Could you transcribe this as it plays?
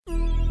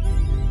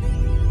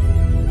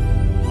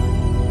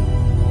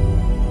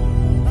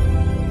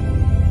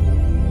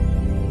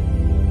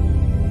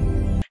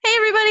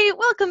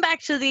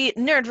back to the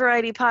Nerd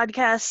Variety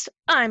Podcast.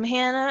 I'm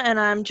Hannah, and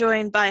I'm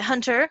joined by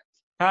Hunter.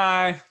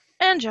 Hi.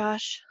 And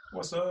Josh.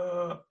 What's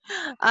up?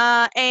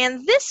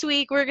 And this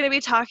week we're going to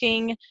be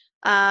talking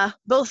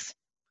both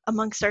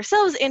amongst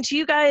ourselves and to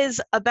you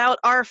guys about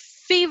our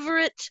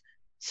favorite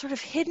sort of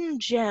hidden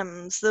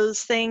gems,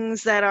 those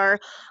things that are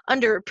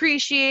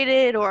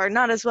underappreciated or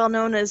not as well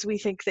known as we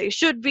think they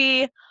should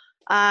be.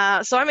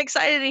 So I'm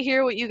excited to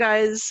hear what you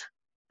guys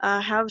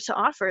have to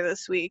offer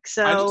this week.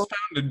 So I just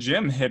found a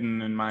gem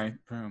hidden in my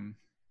room.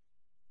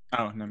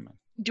 Oh, never mind.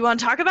 Do you want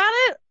to talk about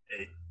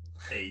it?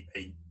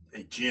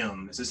 A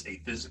gym. Is this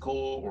a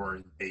physical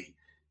or a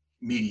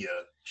media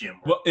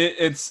gym? Well,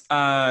 it's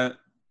it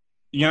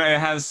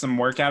has some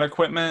workout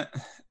equipment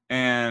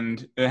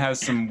and it has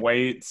some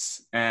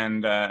weights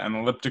and an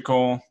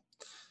elliptical.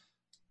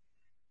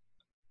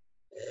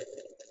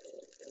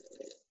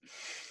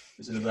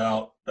 Is it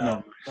about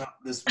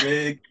this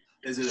big?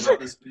 Is it about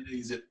this big?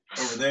 Is it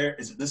over there?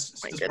 Is it this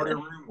part of your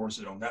room, or is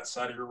it on that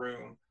side of your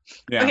room?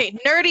 Yeah. Okay,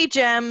 nerdy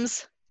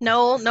gems.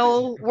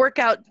 No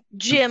workout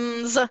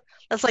gyms.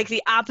 That's like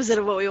the opposite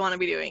of what we want to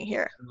be doing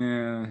here.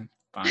 Yeah,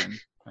 fine.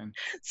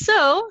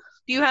 So,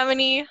 do you have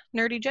any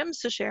nerdy gems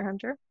to share,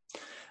 Hunter?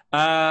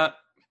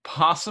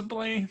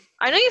 Possibly.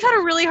 I know you've had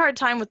a really hard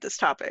time with this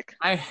topic.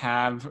 I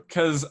have,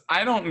 because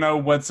I don't know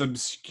what's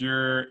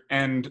obscure,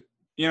 and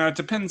it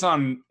depends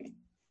on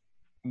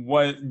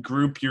what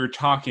group you're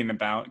talking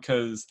about,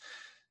 because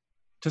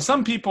to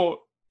some people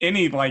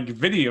any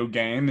video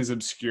game is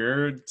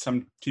obscure,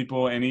 some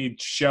people any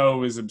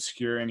show is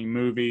obscure, any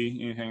movie,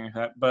 anything like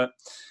that, but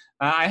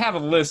I have a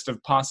list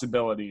of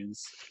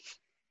possibilities.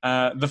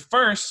 The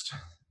first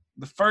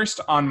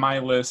on my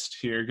list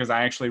here, because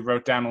I actually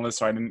wrote down a list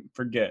so I didn't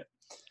forget,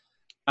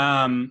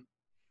 one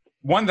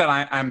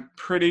that I'm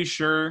pretty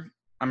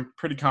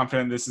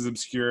confident this is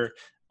obscure.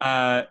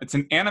 It's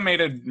an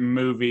animated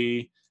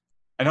movie.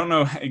 I don't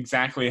know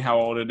exactly how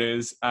old it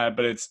is, but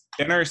it's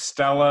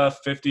Interstellar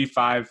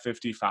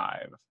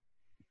 5555.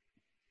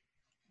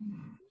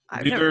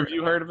 Have either of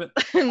you heard of it?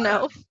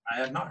 No. I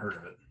have not heard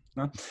of it.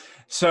 No?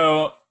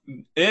 So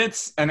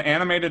it's an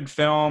animated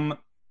film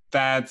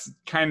that's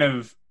kind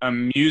of a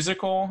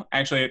musical.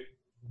 Actually,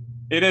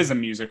 it is a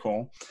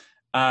musical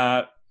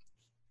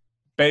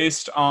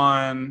based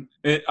on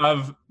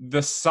of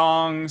the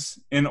songs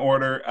in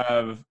order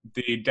of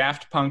the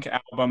Daft Punk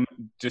album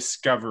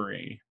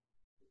Discovery.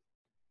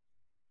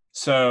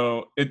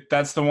 So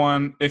that's the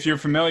one. If you're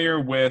familiar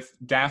with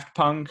Daft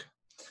Punk,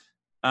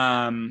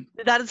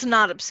 that is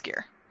not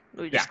obscure.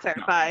 We just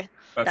clarify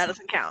that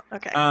doesn't count.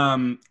 Okay.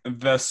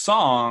 The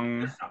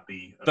song,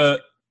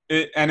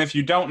 and if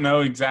you don't know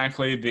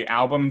exactly the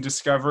album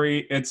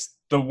Discovery, it's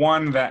the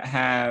one that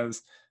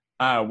has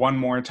 "One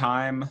More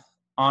Time"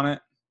 on it,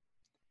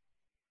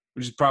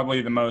 which is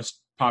probably the most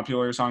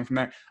popular song from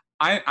there.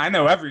 I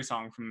know every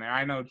song from there.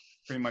 I know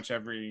pretty much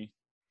every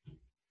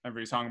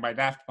song by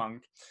Daft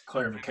Punk.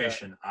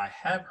 Clarification, I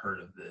have heard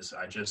of this.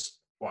 I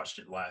just watched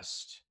it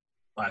last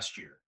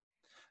year.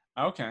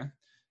 Okay.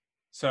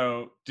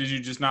 So, did you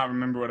just not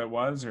remember what it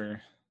was,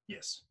 or?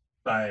 Yes.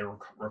 I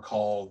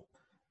recall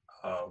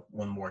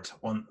one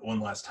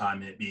last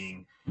time it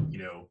being,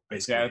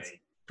 basically it's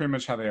pretty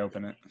much how they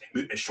open it.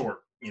 A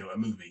short, a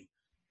movie,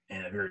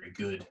 and a very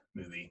good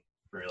movie.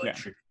 Very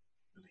trippy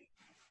movie.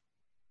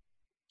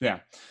 Yeah.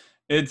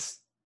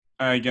 It's,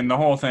 again, the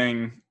whole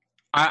thing,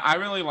 I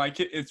really like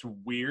it. It's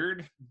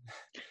weird,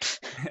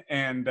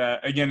 and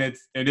again, it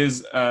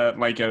is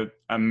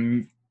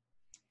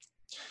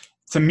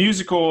it's a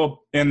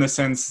musical in the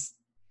sense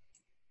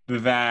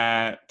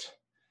that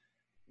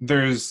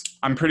there's,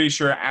 I'm pretty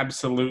sure,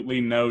 absolutely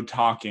no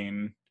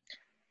talking.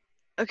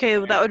 Okay,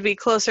 well, that would be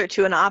closer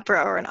to an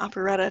opera or an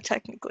operetta,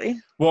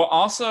 technically. Well,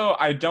 also,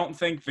 I don't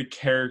think the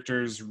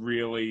characters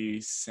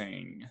really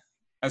sing.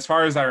 As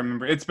far as I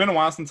remember, it's been a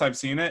while since I've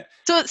seen it.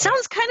 So it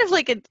sounds kind of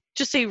like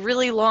just a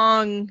really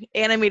long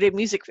animated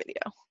music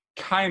video.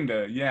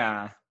 Kinda,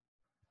 yeah.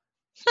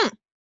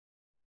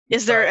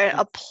 Is there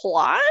a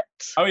plot?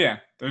 Oh yeah,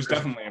 there's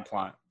definitely a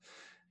plot.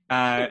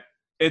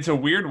 It's a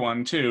weird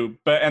one too,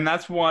 and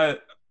that's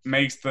what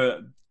makes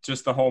the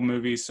whole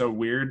movie so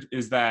weird,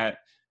 is that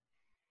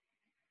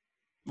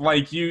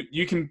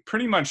you can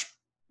pretty much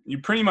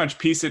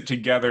piece it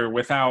together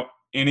without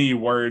any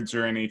words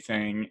or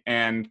anything,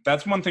 and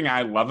that's one thing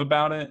I love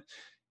about it,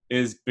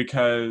 is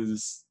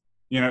because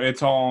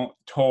it's all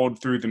told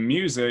through the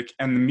music,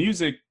 and the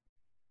music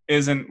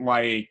isn't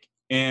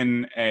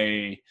in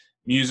a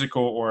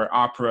musical or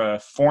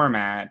opera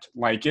format.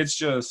 It's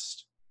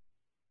just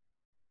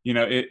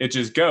it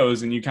just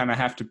goes, and you kind of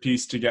have to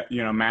piece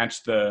together,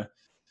 match the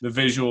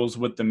visuals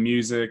with the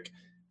music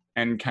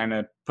and kind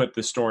of put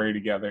the story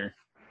together.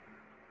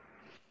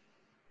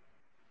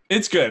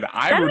 It's good.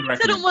 I would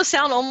recommend. It almost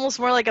sound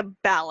more like a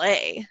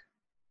ballet.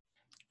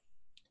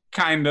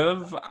 Kind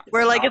of.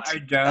 Where it's, I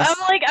guess.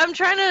 I'm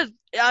trying to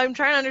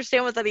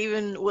understand what that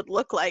even would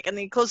look like, and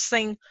the closest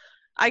thing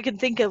I can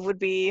think of would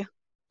be,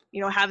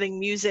 having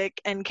music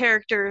and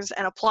characters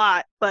and a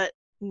plot, but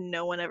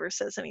no one ever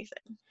says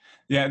anything.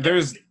 Yeah,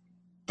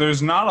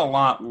 there's not a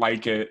lot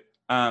like it.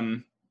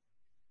 Have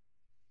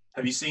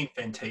you seen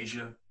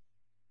Fantasia,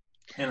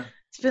 Hannah?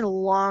 It's been a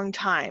long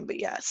time, but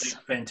yes.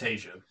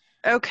 Fantasia.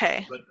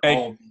 Okay. But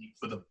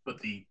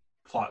the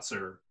plots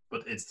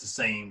but it's the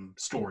same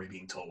story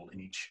being told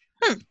in each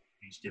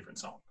different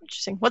song.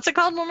 Interesting. What's it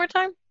called one more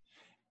time?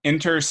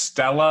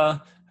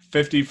 Interstella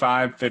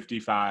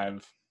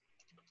 5555.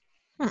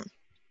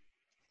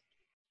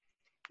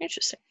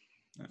 Interesting.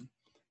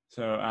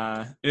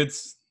 So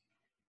it's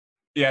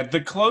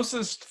the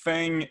closest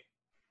thing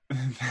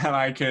that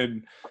I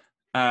could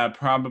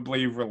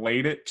probably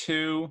relate it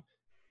to.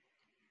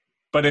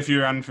 But if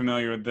you're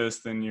unfamiliar with this,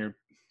 then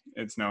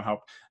it's no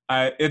help.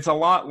 It's a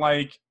lot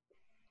like,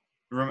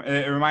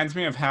 it reminds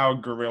me of how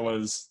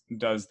Gorillaz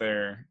does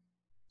their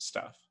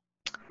stuff.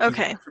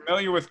 Okay. If you're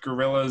familiar with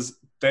Gorillaz,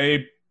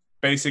 they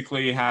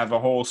basically have a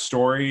whole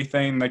story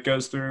thing that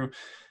goes through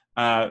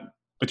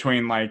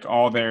between like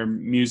all their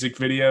music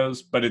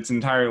videos, but it's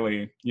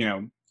entirely,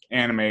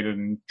 animated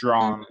and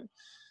drawn. Mm-hmm.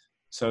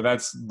 So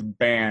that's the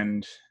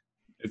band.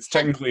 It's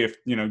technically,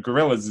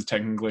 Gorillaz is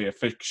technically a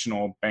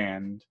fictional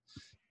band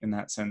in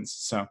that sense.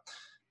 So,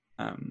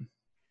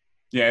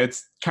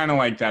 it's kind of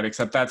like that,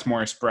 except that's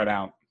more spread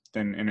out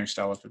than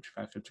Interstellar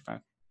 5555.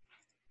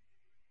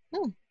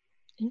 Oh,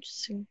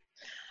 interesting.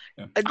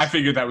 Yeah. I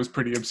figured that was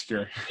pretty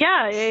obscure.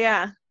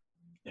 Yeah.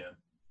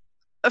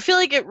 I feel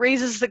like it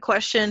raises the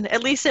question,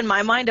 at least in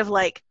my mind, of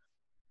like,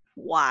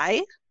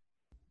 why?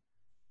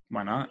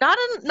 Why not? Not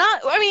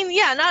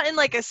in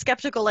like a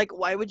skeptical, like,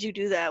 why would you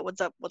do that? What's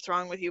up? What's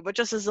wrong with you? But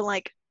just as in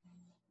like,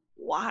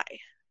 why?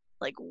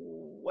 Like,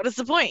 what is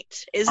the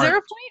point? Is there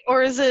a point?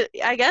 Or is it,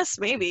 I guess,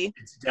 maybe.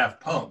 It's Daft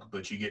Punk,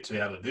 but you get to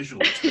have a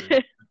visual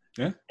experience.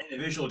 Yeah. And the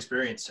visual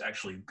experience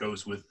actually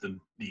goes with the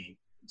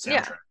soundtrack.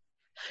 Yeah.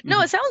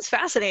 No, it sounds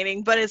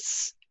fascinating, but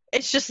it's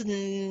just,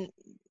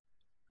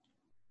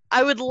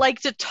 I would like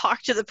to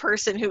talk to the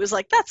person who was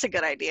like, that's a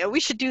good idea, we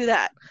should do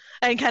that,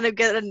 and kind of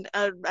get an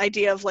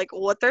idea of like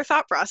what their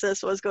thought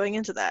process was going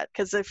into that,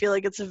 because I feel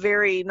like it's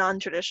very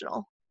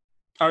non-traditional.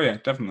 Oh yeah,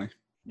 definitely.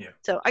 Yeah.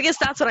 So I guess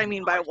that's what I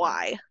mean by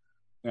why.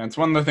 Yeah, it's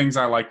one of the things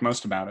I like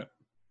most about it.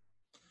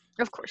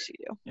 Of course you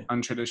do. Yeah.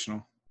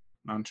 Untraditional.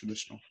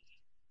 Non-traditional.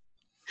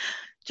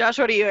 Josh,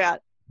 what do you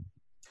got?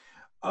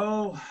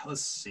 Oh,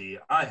 let's see.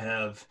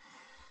 There's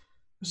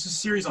a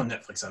series on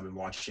Netflix I've been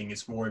watching.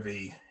 It's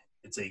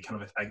a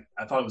kind of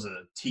I thought it was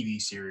a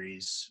TV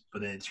series,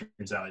 but then it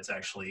turns out it's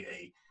actually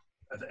a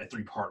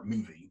 3-part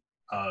movie.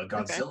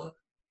 Godzilla. Okay.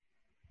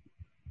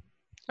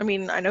 I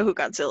mean, I know who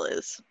Godzilla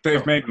is.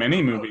 They've made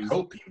many movies. I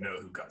hope you know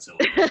who Godzilla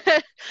is.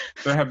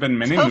 There have been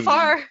many movies.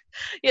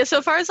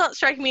 So far it's not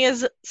striking me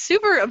as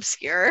super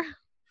obscure.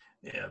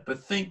 Yeah,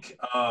 but think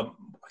kind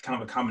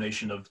of a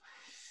combination of,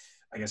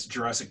 I guess,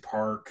 Jurassic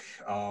Park,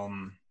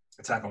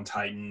 Attack on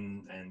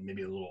Titan, and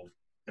maybe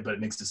but it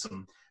mixes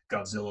some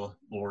Godzilla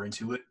lore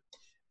into it.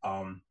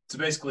 So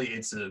basically,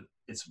 it's a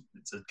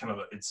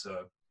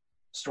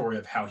story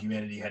of how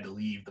humanity had to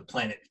leave the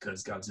planet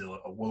because Godzilla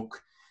awoke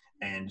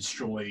and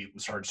started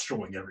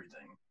destroying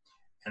everything,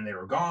 and they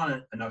were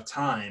gone enough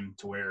time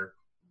to where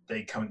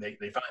they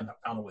finally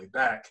found a way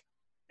back,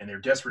 and they're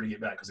desperate to get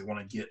back because they want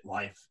to get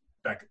life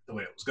back the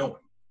way it was going.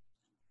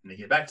 And they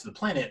get back to the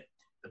planet.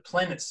 The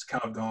planet's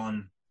kind of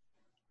gone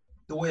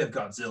the way of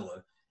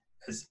Godzilla,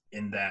 as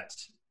in that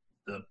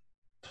the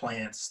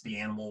plants, the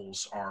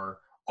animals are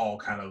all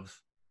kind of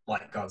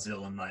like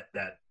Godzilla, and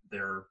that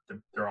they're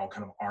all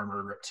kind of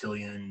armored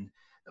reptilian.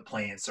 The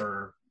plants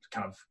are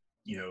kind of,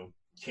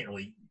 can't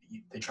really.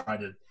 They try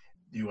to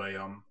do I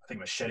think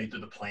machete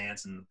through the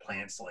plants, and the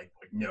plants like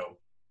no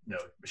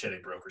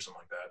machete broke or something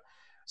like that.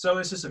 So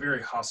it's just a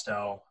very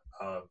hostile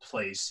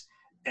place,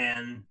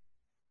 and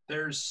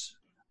there's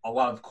a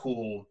lot of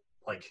cool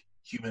like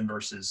human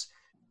versus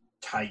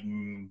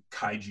Titan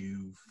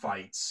kaiju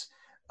fights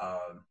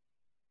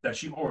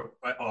that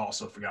I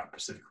also forgot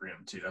Pacific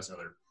Rim too. That's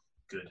another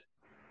good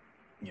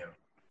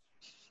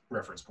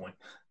reference point.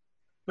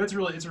 But it's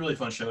a really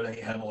fun show.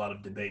 They have a lot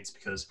of debates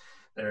because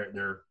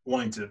they're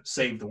wanting to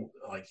stay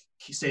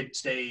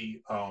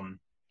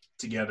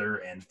together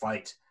and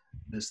fight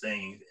this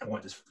thing and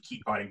want to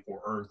keep fighting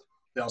for Earth.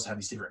 They also have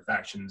these different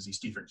factions, these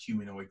different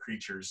humanoid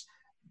creatures,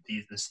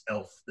 this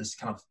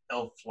kind of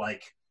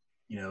elf-like,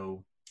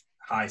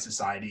 high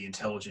society,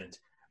 intelligent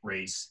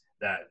race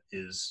that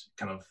is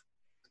kind of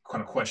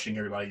questioning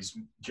everybody's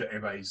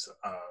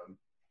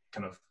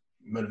kind of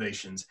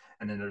motivations,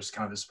 and then there's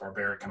kind of this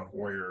barbaric kind of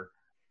warrior,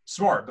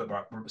 smart but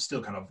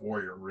still kind of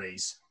warrior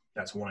race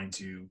that's wanting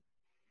to,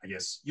 I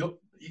guess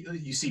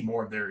you see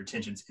more of their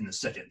intentions in the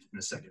second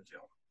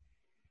film,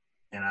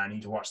 and I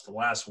need to watch the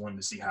last one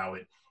to see how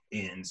it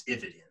ends,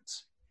 if it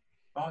ends.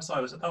 I thought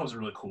it was a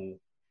really cool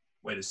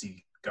way to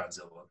see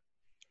Godzilla.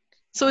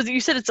 So you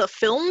said it's a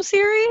film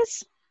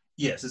series?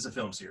 Yes, it's a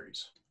film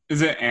series.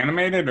 Is it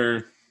animated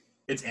or?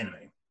 It's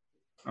anime.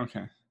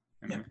 Okay.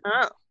 Anime.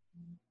 Oh.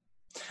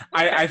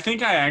 I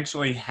think I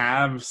actually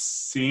have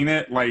seen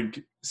it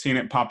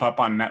pop up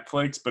on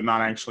Netflix, but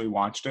not actually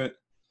watched it.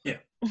 Yeah.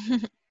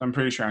 I'm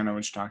pretty sure I know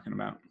what you're talking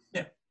about.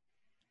 Yeah.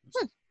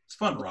 It's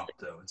fun to romp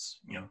though.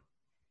 It's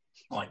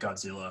I like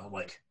Godzilla. I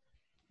like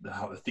the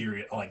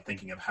theory. I like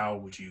thinking of how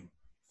would you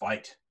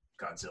fight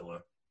Godzilla,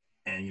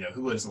 and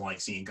who doesn't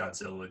like seeing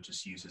Godzilla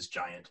just use his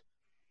giant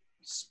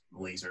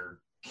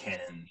laser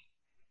cannon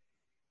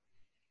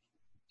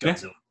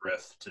Godzilla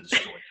breath to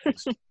destroy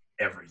things,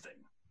 everything.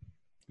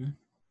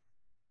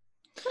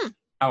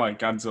 I like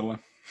Godzilla.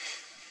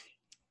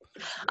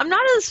 I'm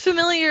not as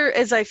familiar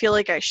as I feel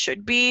like I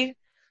should be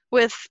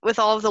with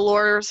all of the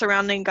lore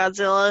surrounding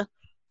Godzilla.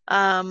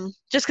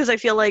 Just because I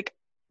feel like,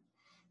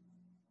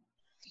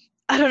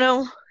 I don't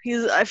know,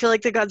 I feel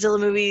like the Godzilla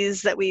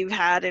movies that we've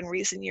had in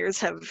recent years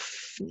have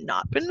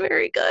not been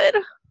very good.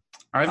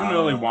 I haven't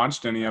really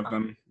watched any of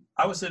them.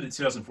 I would say the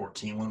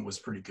 2014 one was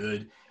pretty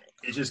good.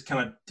 It just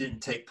kind of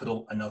didn't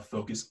put enough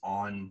focus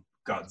on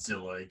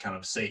Godzilla. It kind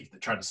of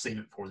tried to save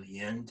it for the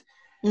end.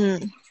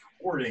 It was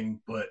rewarding,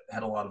 but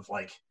had a lot of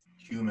like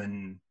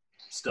human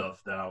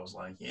stuff that I was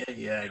like,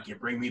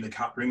 bring me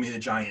the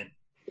giant.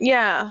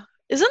 Yeah,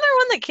 isn't there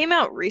one that came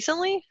out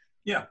recently?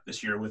 Yeah,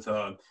 this year with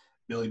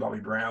Millie Bobby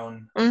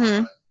Brown.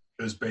 Mm-hmm.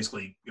 It was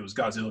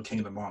Godzilla, King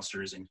of the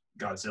Monsters, and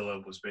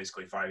Godzilla was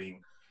basically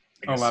fighting.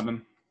 I guess,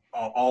 11.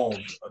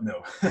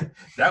 No,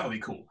 that would be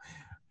cool.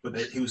 But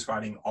he was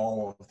fighting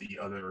all of the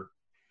other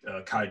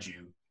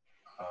kaiju,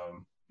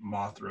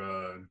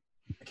 Mothra.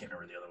 I can't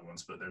remember the other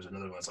ones, but there's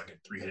another one that's like a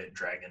 3-headed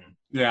dragon.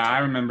 Yeah, I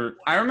remember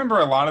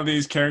a lot of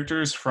these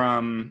characters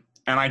from,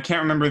 and I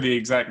can't remember the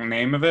exact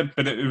name of it,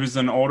 but it was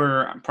an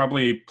older,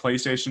 probably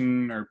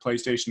PlayStation or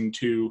PlayStation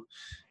 2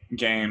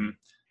 game.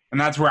 And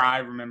that's where I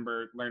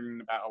remember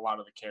learning about a lot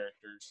of the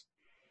characters.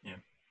 Yeah.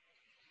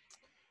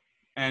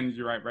 And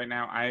you're right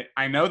now,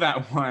 I know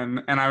that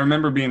one, and I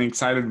remember being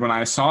excited when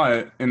I saw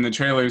it in the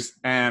trailers,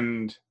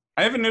 and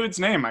I even knew its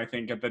name, I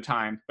think, at the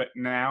time. But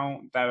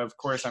now that, of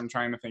course, I'm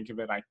trying to think of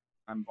it,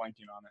 I'm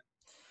blanking on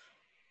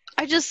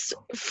it.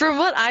 From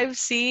what I've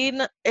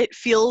seen, it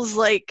feels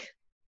like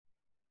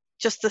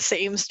just the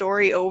same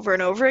story over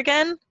and over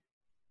again.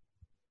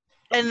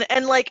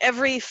 And like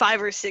every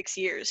 5 or 6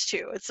 years,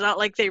 too. It's not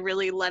like they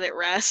really let it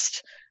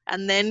rest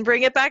and then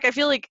bring it back. I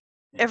feel like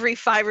every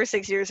 5 or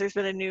 6 years there's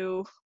been a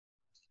new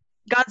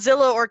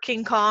Godzilla or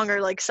King Kong or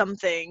like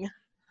something.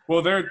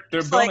 Well, they're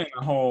building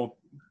a whole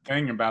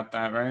thing about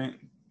that, right?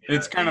 Yeah,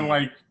 it's kind of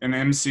like an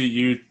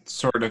MCU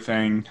sort of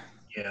thing.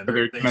 Yeah,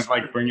 they're kind of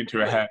like bring it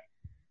to a head.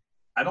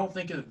 I don't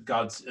think of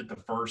the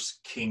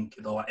first King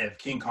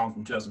Kong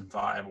from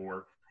 2005,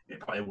 or it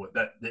probably would.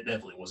 That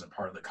definitely wasn't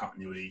part of the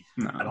continuity.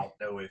 No. I don't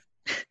know if.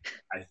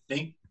 I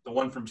think the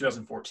one from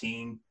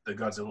 2014, the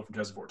Godzilla from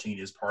 2014,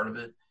 is part of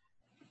it.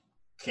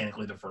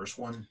 Mechanically, the first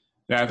one.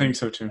 Yeah, I think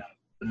so too.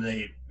 And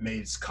they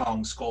made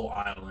Kong Skull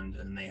Island,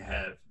 and they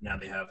had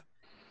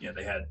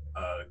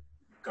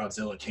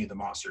Godzilla King of the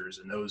Monsters,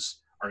 and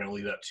those are going to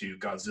lead up to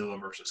Godzilla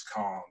versus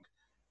Kong,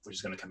 which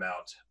is going to come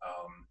out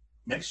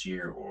next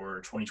year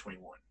or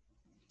 2021.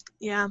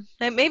 Yeah,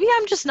 and maybe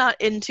I'm just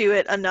not into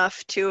it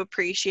enough to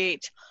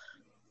appreciate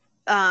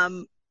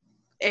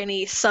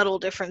any subtle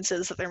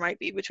differences that there might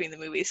be between the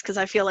movies, because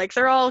I feel like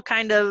they're all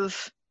kind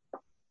of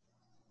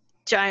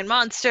giant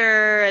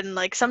monster, and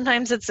like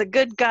sometimes it's a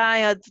good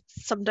guy,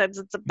 sometimes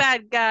it's a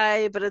bad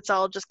guy, but it's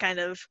all just kind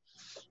of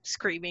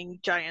screaming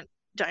giant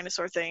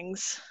dinosaur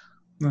things.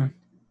 No.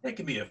 That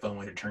can be a fun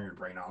way to turn your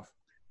brain off.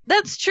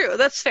 That's true.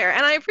 That's fair,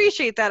 and I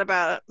appreciate that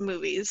about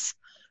movies.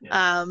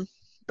 Yeah.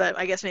 But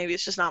I guess maybe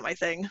it's just not my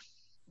thing.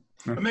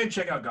 But maybe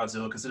check out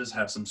Godzilla, because it does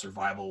have some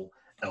survival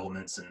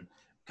elements and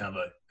kind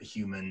of a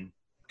human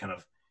kind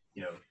of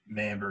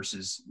man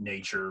versus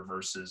nature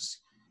versus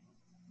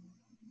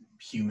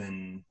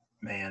human,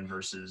 man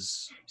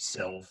versus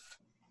self,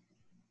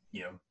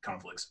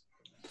 conflicts.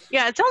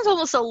 Yeah, it sounds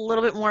almost a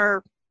little bit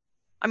more,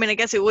 I mean, I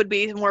guess it would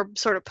be more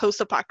sort of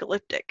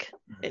post-apocalyptic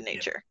in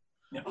nature.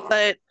 Yeah.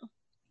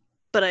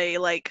 But I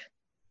like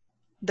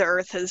the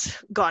Earth has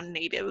gone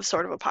native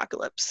sort of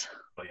apocalypse.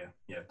 Oh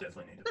yeah,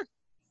 definitely native.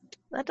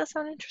 That does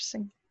sound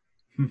interesting.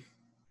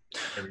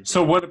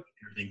 So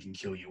everything can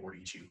kill you or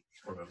eat you,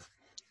 or both.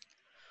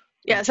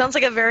 Yeah, it sounds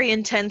like a very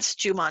intense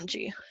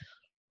Jumanji.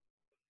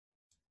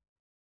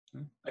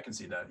 I can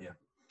see that, yeah.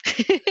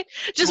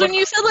 Just when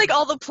you said like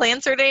all the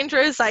plants are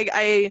dangerous,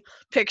 I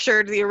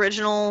pictured the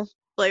original,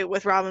 like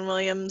with Robin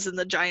Williams and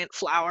the giant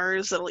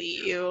flowers that'll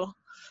eat you.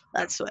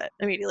 That's what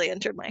immediately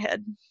entered my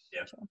head.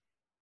 Yeah.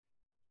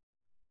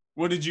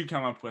 What did you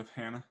come up with,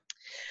 Hannah?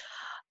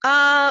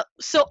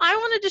 So I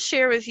wanted to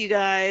share with you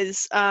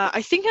guys,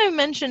 I think I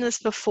mentioned this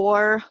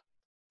before,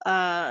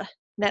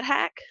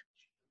 NetHack.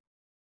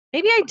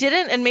 Maybe I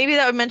didn't, and maybe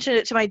that would mention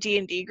it to my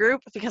D&D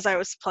group, because I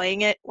was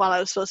playing it while I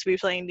was supposed to be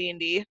playing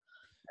D&D, and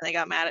they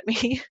got mad at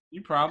me.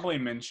 You probably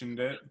mentioned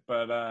it,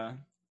 but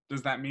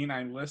does that mean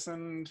I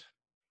listened?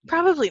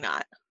 Probably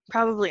not.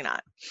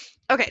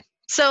 Okay,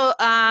 so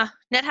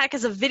NetHack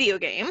is a video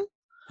game.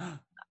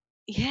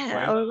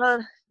 Yeah, Wow. I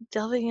was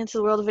delving into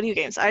the world of video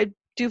games. I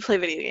do play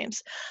video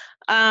games.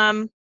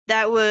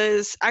 That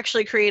was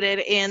actually created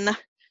in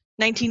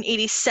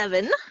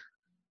 1987.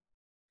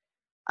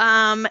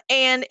 And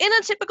in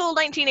a typical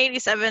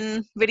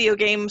 1987 video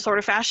game sort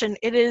of fashion,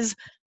 it is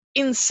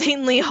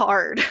insanely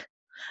hard.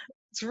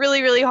 It's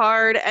really, really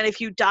hard, and if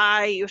you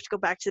die, you have to go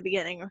back to the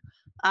beginning.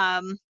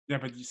 Yeah,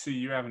 but you see,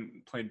 you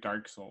haven't played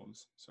Dark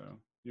Souls, so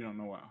you don't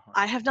know what hard.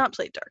 I have not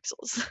played Dark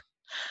Souls.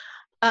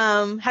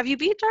 Have you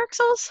beat Dark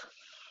Souls?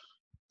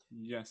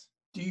 Yes.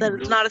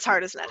 Then it's not as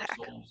hard as NetHack.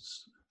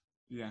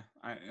 Yeah,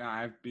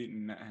 I've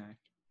beaten NetHack.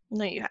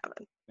 No, you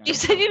haven't. Yeah, You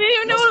said you didn't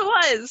even know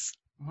what it was.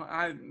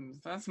 Well,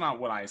 that's not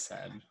what I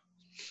said.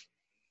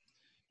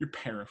 You're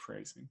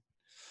paraphrasing.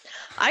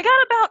 I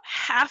got about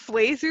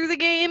halfway through the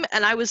game,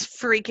 and I was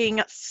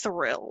freaking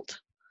thrilled.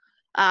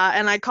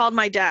 And I called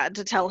my dad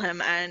to tell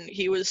him, and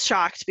he was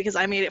shocked because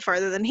I made it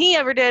farther than he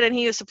ever did, and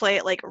he used to play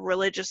it like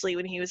religiously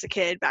when he was a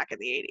kid back in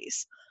the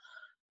 80s.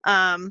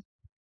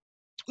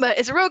 But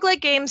it's a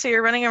roguelike game, so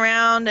you're running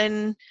around,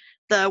 and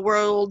the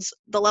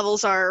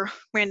levels are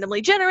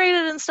randomly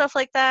generated and stuff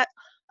like that.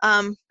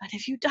 And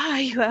if you die,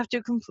 you have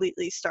to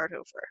completely start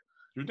over.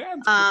 Your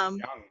dad's pretty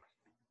young.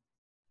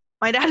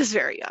 My dad is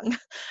very young.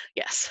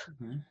 Yes.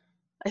 Mm-hmm.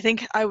 I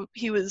think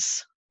he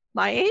was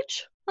my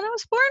age when I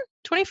was born.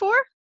 24?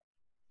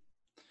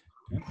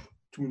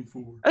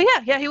 24.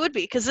 Oh yeah, he would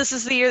be, because this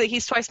is the year that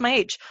he's twice my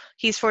age.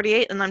 He's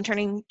 48, and I'm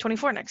turning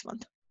 24 next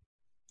month.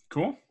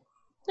 Cool.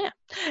 Yeah.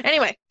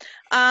 Anyway,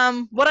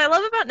 what I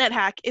love about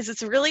NetHack is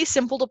it's really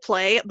simple to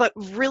play, but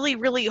really,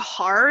 really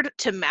hard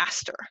to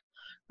master.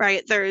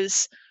 Right?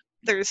 There's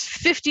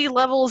 50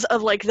 levels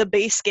of like the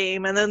base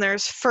game, and then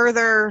there's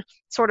further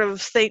sort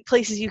of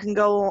places you can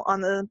go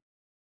on the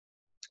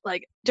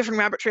like different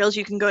rabbit trails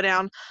you can go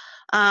down.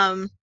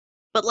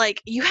 But like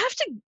you have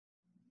to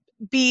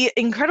be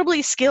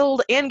incredibly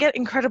skilled and get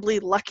incredibly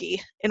lucky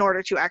in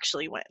order to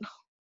actually win.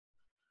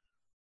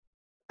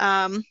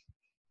 And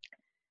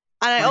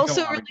I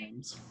also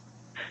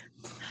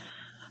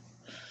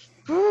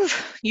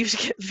you have to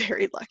get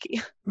very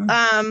lucky.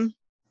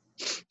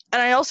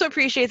 And I also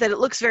appreciate that it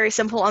looks very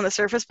simple on the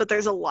surface, but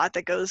there's a lot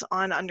that goes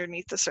on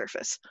underneath the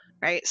surface,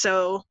 right?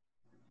 So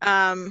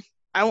I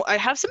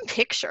have some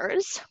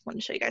pictures. I want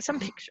to show you guys some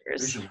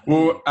pictures.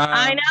 Well,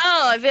 I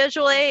know,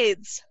 visual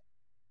aids.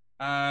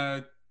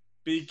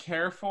 Be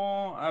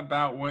careful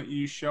about what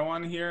you show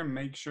on here.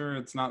 Make sure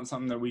it's not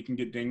something that we can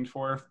get dinged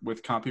for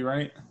with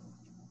copyright.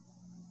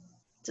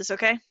 Is this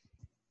okay?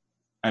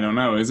 I don't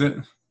know. Is it?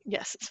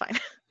 Yes, it's fine.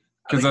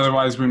 Because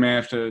otherwise we may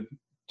have to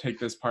take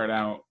this part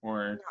out,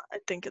 or no, I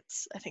think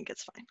it's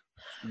fine.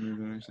 Remove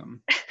it or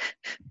something.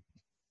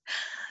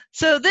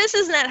 So this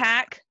is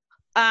NetHack.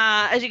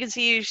 As you can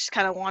see, you just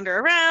kind of wander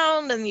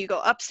around, and you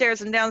go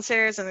upstairs and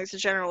downstairs, and there's a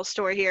general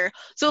store here.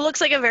 So it looks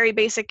like a very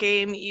basic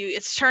game.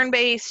 It's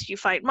turn-based. You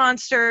fight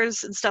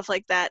monsters and stuff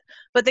like that.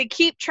 But they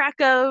keep track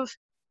of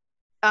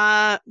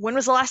when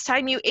was the last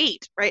time you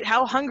ate, right?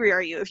 How hungry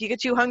are you? If you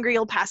get too hungry,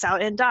 you'll pass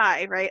out and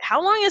die, right?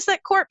 How long has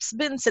that corpse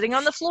been sitting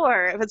on the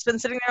floor? If it's been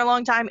sitting there a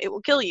long time, it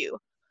will kill you.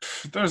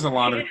 There's a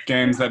lot of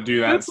games that do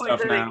that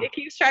stuff now. It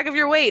keeps track of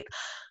your weight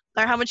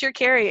or how much you're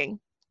carrying.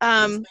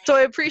 So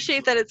I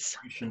appreciate that it's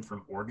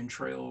from Oregon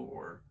Trail,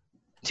 or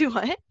to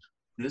what?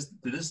 Did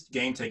this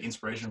game take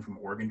inspiration from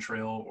Oregon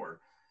Trail, or?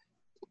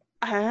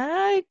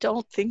 I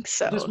don't think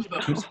so. Just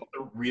the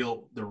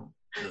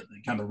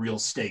kind of real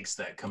stakes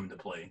that come into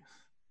play.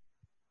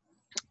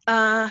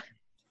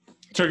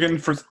 Took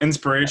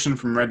inspiration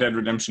from Red Dead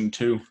Redemption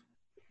 2.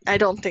 I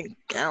don't think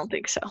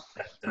so.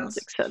 I don't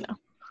think so. No.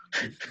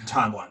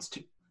 Timelines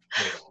too.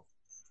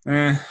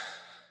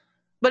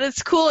 But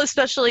it's cool,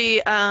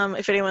 especially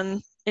if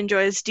anyone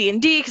enjoys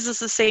D&D, because it's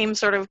the same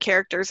sort of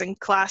characters and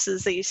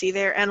classes that you see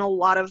there, and a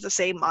lot of the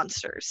same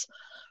monsters.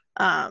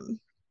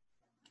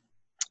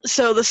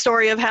 So the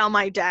story of how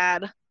my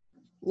dad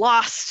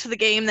lost the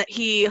game that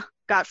he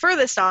got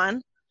furthest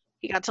on,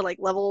 he got to like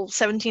level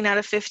 17 out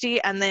of 50,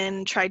 and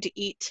then tried to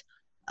eat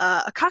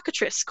a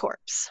cockatrice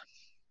corpse,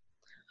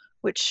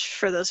 which,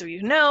 for those of you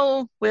who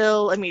know,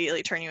 will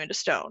immediately turn you into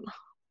stone.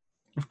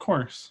 Of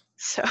course.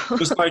 So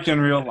just like in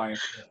real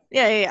life.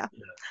 Yeah.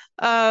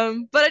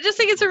 But I just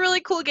think it's a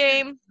really cool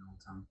game.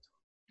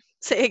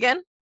 Say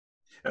again?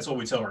 That's what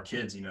we tell our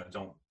kids,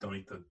 don't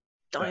eat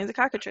the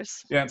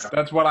cockatrice. Yeah,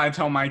 that's what I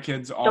tell my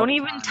kids all the time. Don't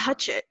even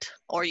touch it,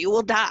 or you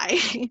will die.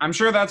 I'm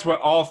sure that's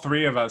what all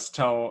three of us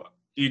tell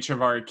each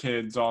of our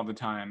kids all the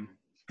time.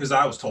 Because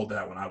I was told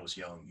that when I was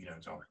young,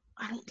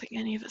 I don't think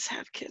any of us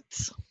have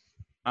kids.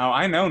 Oh,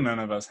 I know none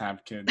of us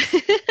have kids.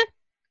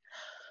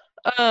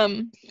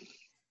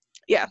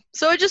 Yeah,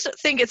 so I just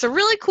think it's a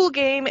really cool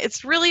game.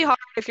 It's really hard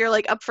if you're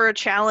like up for a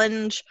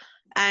challenge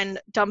and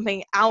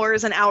dumping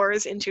hours and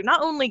hours into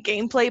not only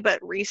gameplay but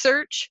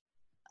research.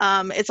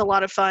 It's a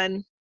lot of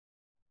fun.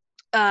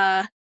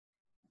 And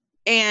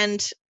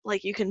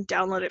like you can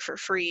download it for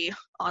free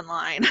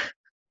online.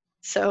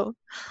 So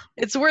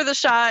it's worth a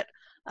shot.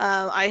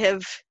 I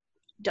have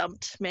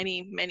dumped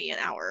many an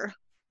hour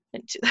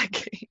into that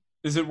game.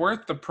 Is it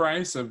worth the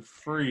price of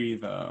free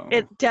though?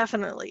 It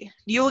definitely.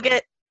 You will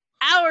get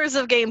hours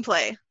of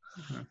gameplay.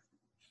 Mm-hmm.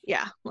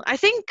 Yeah. I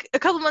think a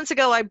couple months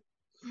ago I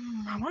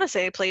want to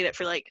say I played it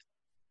for like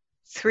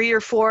 3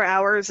 or 4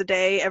 hours a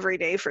day every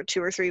day for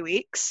 2 or 3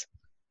 weeks.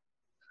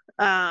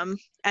 And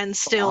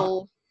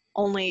still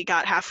only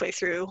got halfway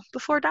through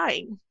before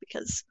dying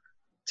because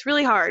it's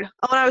really hard.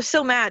 Oh, and I was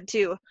so mad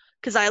too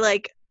because I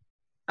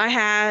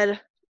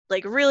had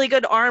like really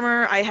good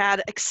armor. I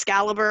had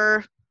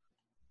Excalibur,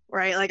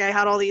 right? Like I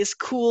had all these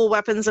cool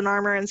weapons and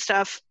armor and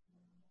stuff.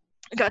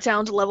 I got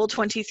down to level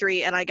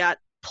 23 and I got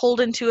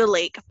pulled into a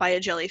lake by a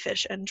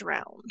jellyfish and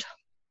drowned.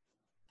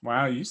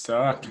 Wow, you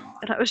suck.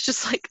 And I was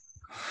just like,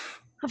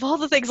 of all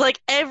the things, like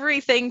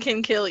everything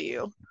can kill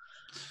you.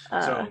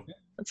 So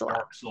That's a lot.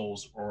 Dark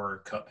Souls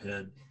or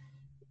Cuphead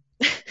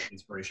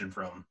inspiration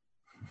from.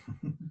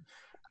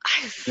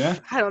 Yeah.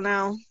 I don't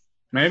know.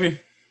 Maybe.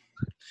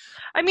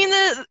 I mean,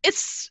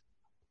 it's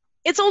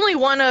only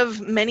one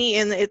of many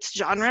in its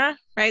genre,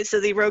 right? So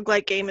the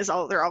roguelike game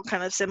they're all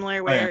kind of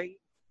similar, where you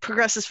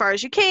progress as far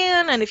as you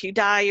can, and if you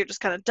die, you're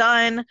just kind of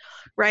done,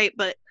 right?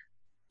 But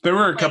there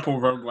were a couple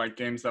roguelike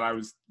games that I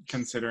was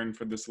considering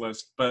for this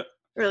list, but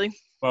really,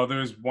 well,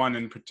 there's one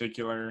in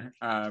particular,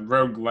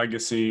 Rogue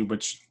Legacy,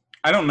 which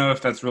I don't know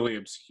if that's really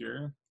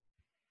obscure.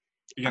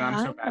 Again,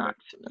 I'm so bad not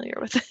familiar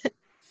with it.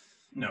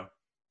 No,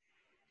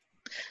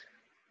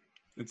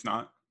 it's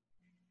not.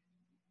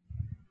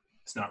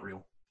 It's not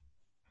real.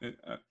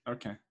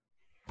 Okay.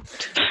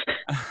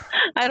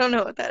 I don't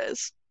know what that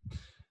is.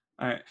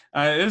 All right.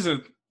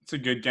 It's a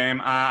good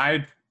game.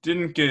 I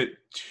didn't get.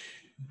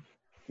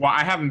 Well,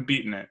 I haven't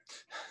beaten it.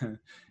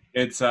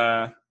 It's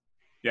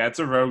it's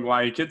a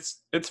roguelike.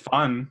 It's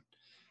fun.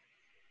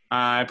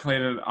 I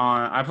played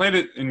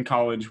it in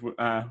college when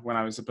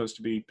I was supposed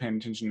to be paying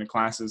attention to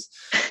classes,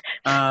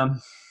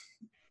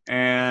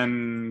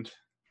 and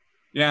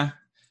yeah,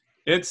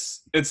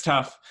 it's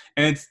tough,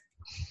 and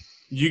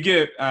you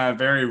get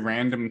very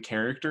random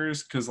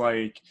characters because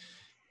like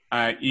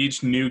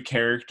each new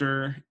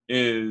character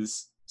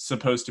is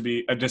supposed to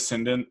be a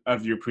descendant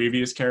of your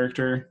previous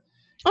character.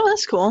 Oh,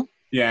 that's cool.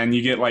 Yeah, and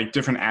you get like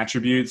different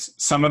attributes.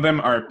 Some of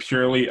them are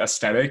purely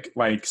aesthetic.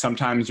 Like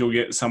sometimes you'll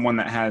get someone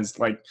that has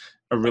like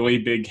a really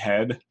big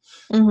head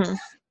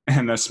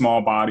and a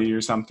small body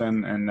or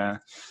something. And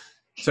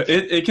so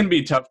it can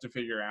be tough to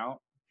figure out,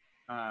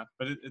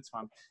 but it's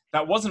fun.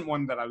 That wasn't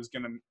one that I was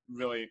going to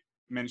really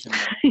mention.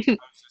 I was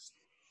just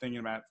thinking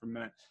about it for a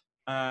minute.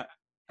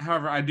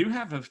 However, I do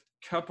have a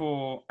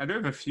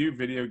few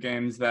video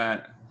games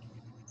that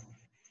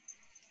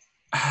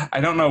I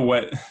don't know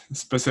what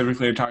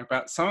specifically to talk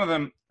about. Some of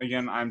them,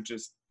 again, I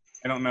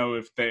don't know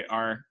if they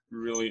are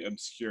really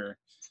obscure.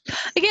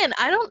 Again,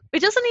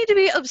 it doesn't need to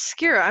be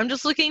obscure. I'm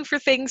just looking for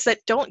things that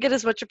don't get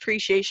as much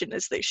appreciation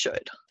as they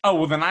should. Oh,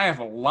 well, then I have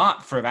a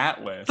lot for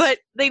that list. But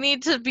they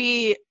need to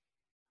be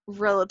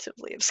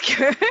relatively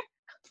obscure.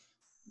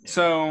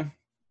 So,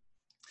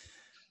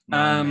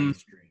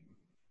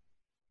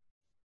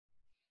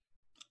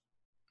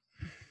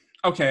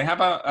 okay, how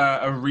about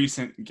a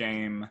recent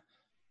game,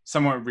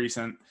 somewhat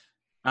recent?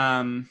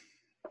 I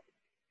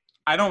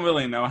don't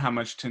really know how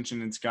much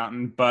attention it's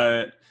gotten,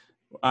 but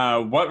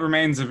What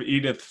Remains of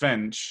Edith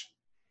Finch.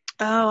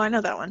 Oh, I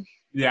know that one.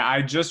 Yeah,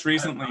 I just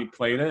recently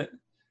played it.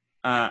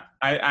 I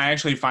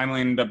actually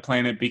finally ended up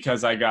playing it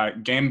because I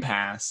got Game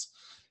Pass,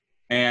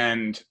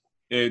 and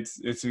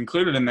it's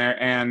included in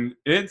there, and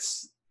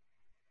it's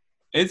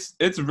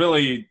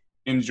really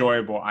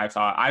enjoyable. I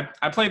thought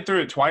I played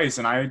through it twice,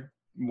 and I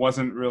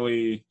wasn't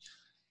really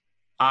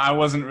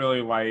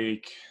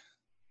like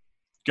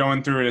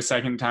going through it a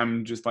second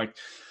time, just like,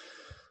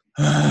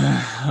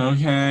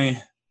 okay,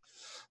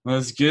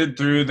 let's get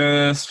through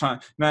this. Fine.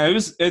 No,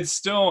 it's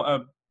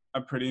still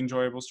a pretty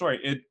enjoyable story.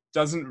 It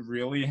doesn't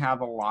really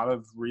have a lot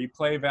of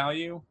replay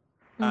value.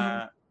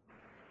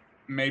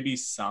 Maybe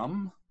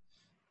some,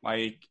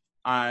 like,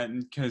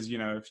 because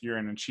if you're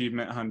an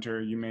achievement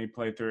hunter, you may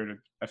play through it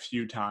a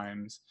few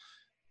times.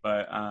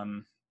 But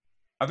other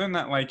than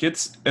that, like,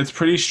 it's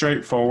pretty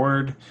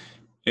straightforward.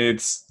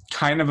 It's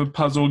kind of a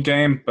puzzle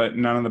game, but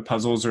none of the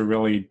puzzles are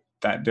really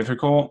that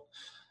difficult.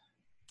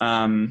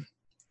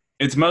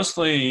 It's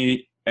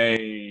mostly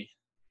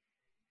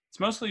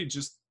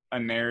just a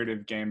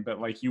narrative game, but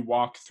like you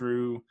walk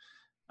through,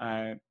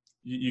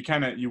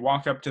 you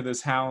walk up to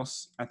this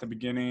house at the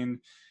beginning,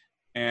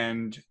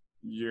 and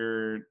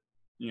the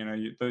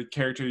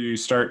character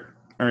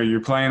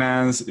you're playing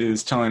as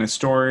is telling a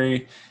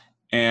story,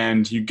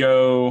 and you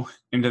go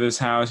into this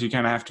house. You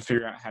kind of have to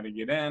figure out how to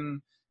get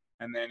in.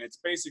 And then it's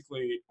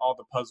basically all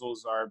the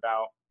puzzles are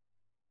about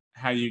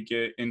how you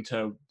get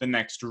into the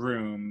next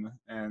room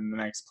and the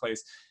next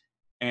place.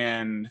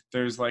 And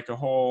there's like a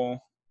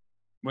whole,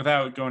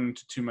 without going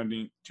into too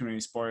many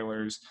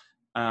spoilers,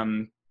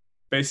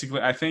 basically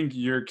I think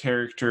your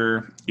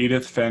character,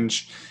 Edith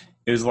Finch,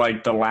 is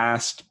like the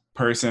last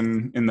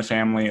person in the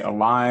family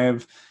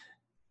alive.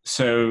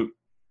 So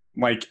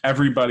like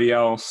everybody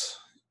else,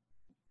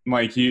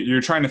 like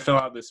you're trying to fill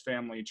out this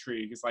family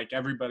tree because like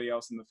everybody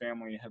else in the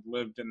family had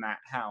lived in that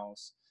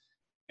house,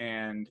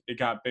 and it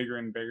got bigger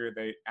and bigger.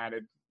 They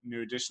added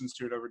new additions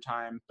to it over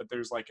time, but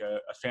there's like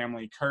a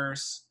family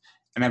curse,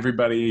 and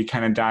everybody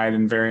kind of died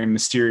in very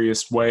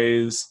mysterious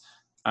ways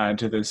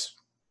to this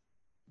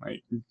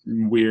like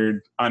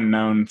weird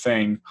unknown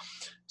thing.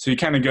 So you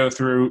kind of go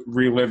through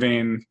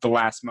reliving the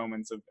last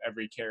moments of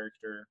every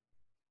character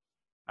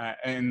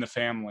in the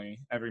family,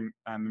 every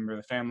member of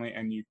the family,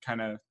 and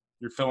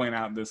you're filling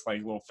out this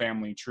like little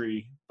family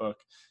tree book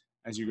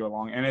as you go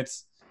along, and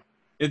it's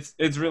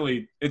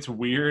really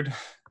weird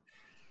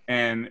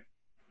and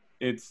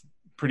it's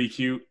pretty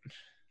cute.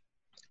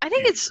 I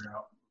think You it's figure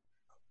out,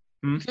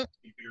 Hmm?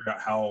 you figure out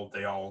how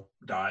they all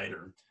died,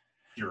 or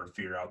you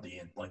figure out the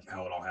end, like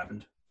how it all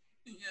happened.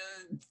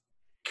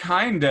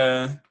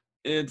 Kinda.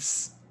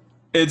 It's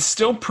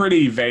still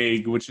pretty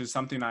vague, which is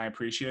something I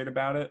appreciate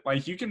about it.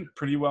 Like you can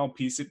pretty well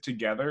piece it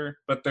together,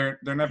 but they're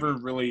never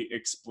really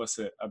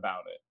explicit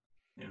about it.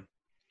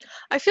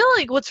 I feel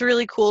like what's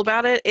really cool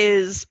about it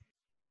is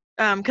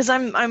because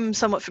I'm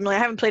somewhat familiar.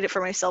 I haven't played it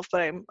for myself,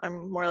 but I'm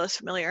more or less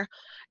familiar.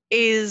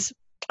 Is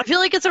I feel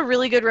like it's a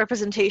really good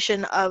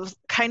representation of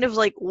kind of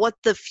like what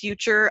the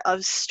future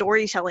of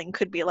storytelling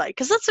could be like,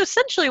 because that's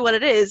essentially what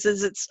it is.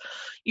 Is it's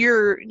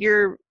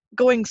you're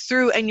going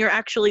through and you're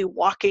actually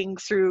walking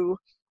through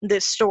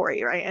this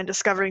story, right, and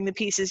discovering the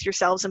pieces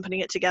yourselves and putting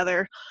it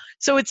together.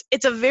 So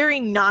it's a very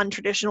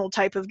non-traditional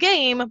type of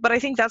game, but I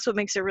think that's what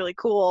makes it really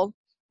cool.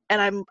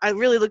 And I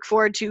really look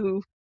forward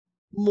to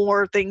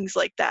more things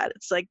like that.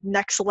 It's like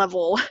next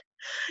level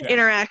Yeah.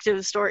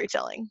 interactive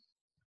storytelling.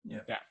 Yeah.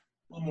 Yeah.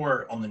 A little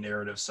more on the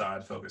narrative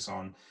side, focus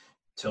on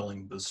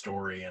telling the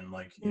story, and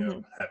like, you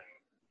know,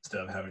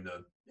 instead of having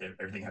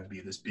everything have to be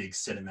this big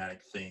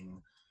cinematic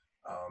thing,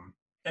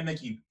 and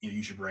make you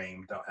use your brain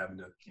without having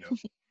to,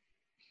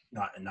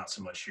 not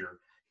so much your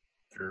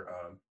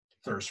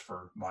thirst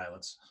for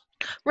violence.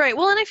 Right.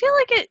 Well, and I feel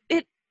like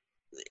it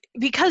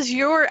because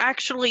you're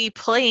actually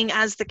playing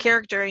as the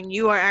character and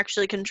you are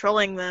actually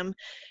controlling them,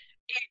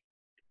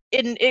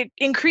 it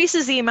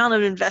increases the amount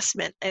of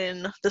investment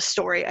in the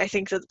story I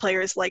think that the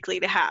player is likely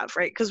to have,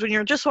 right? Because when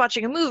you're just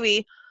watching a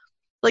movie,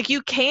 like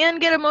you can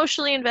get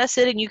emotionally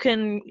invested and you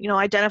can,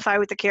 identify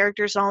with the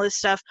characters and all this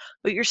stuff,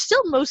 but you're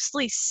still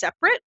mostly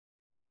separate,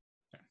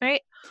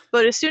 right?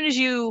 But as soon as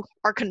you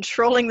are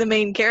controlling the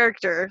main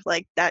character,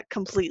 like that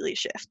completely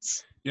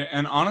shifts. Yeah,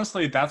 and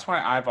honestly, that's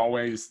why I've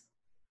always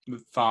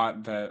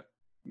thought that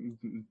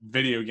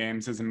video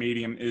games as a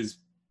medium is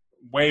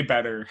way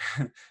better,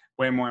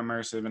 way more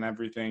immersive and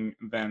everything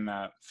than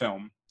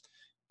film.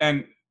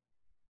 And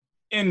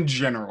in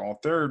general,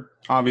 there are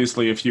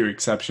obviously a few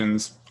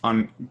exceptions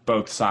on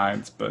both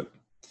sides, but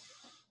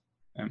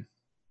yeah.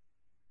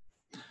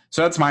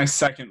 So that's my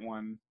second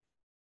one.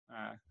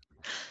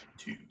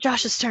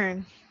 Josh's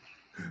turn.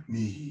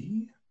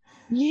 Me?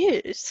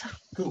 Yes.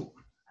 Cool.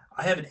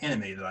 I have an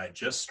anime that I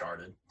just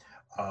started.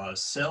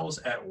 Cells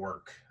at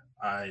Work.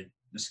 I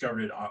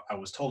discovered it. I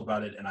was told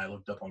about it, and I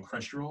looked up on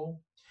Crunchyroll.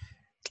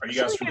 Are you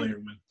guys familiar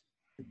with?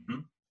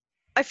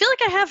 I feel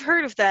like I have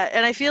heard of that,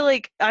 and I feel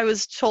like I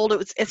was told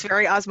it's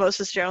very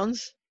Osmosis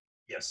Jones.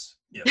 Yes.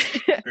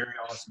 Very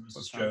awesome,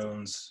 Mrs.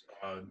 Jones,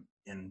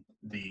 in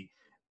the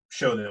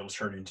show that it was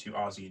turned into,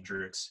 Ozzy and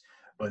Drix,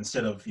 but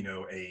instead of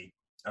a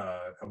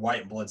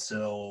white blood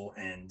cell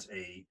and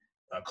a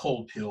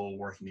cold pill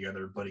working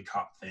together buddy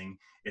cop thing,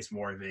 it's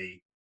more of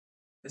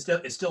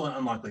it's still an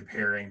unlikely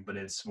pairing, but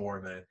it's more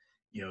of a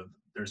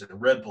there's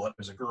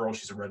a girl,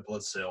 she's a red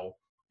blood cell,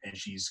 and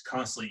she's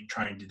constantly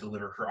trying to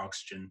deliver her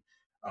oxygen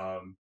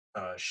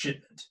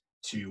shipment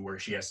to where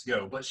she has to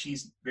go, but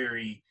she's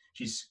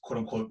quote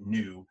unquote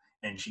new,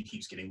 and she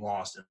keeps getting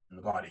lost in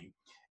the body.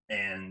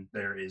 And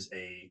there is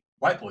a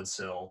white blood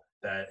cell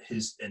that's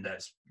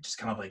just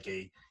kind of like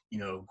a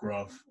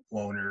gruff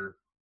loner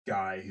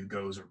guy who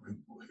goes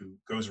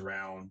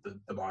around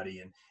the body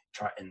and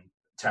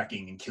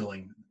attacking and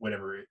killing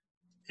whatever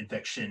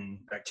infection,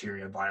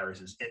 bacteria,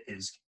 virus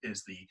is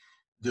the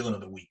villain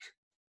of the week.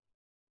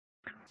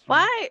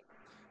 Why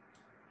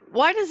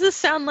does this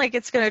sound like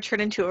it's going to turn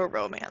into a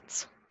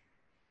romance?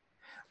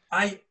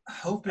 I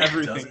hope it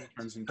Everything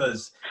doesn't,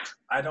 because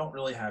I don't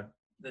really have.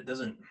 It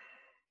doesn't.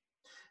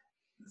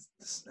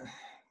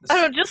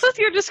 I don't know. Just with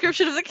your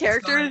description of the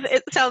characters,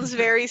 it sounds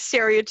very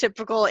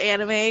stereotypical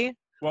anime.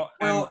 Well,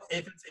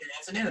 if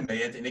it's an anime,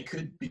 and they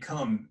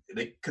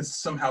could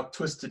somehow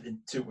twist it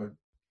into a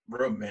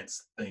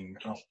romance thing.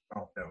 I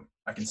don't know.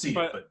 I can see it,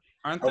 but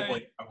I'm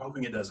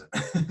hoping it doesn't.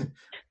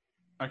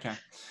 Okay.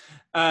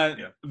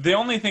 The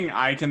only thing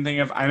I can think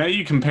of, I know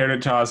you compared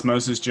it to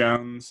Osmosis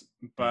Jones,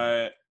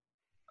 but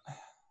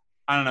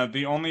I don't know.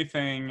 The only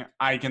thing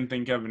I can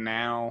think of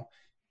now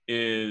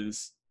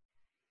is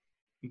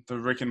the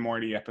Rick and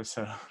Morty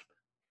episode.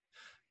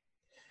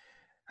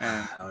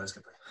 And, that's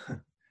good.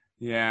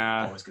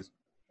 Yeah. Always good.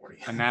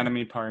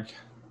 Anatomy Park.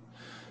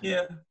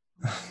 Yeah.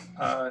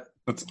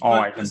 That's all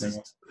I can think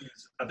of.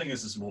 I think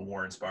this is a little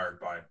more inspired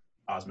by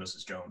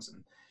Osmosis Jones,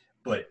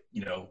 but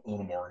a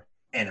little more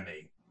anime.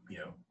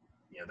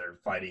 They're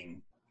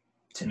fighting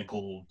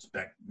tentacled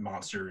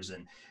monsters,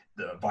 and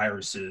the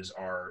viruses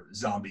are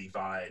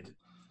zombified,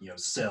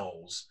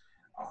 cells,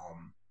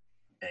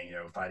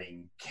 and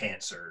fighting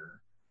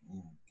cancer.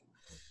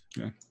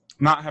 Yeah.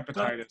 Not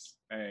hepatitis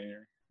A.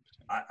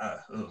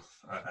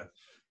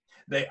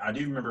 I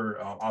do remember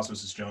Oz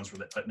vs. Jones,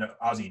 where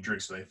Ozzy and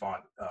Drix, so they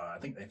fought. I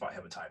think they fought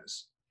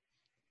hepatitis.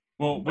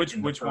 Well, But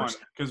which one?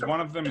 Because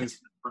one of them is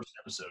the first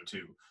episode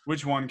too.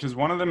 which one? Because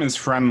one of them is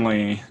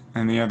friendly,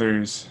 and the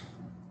other's.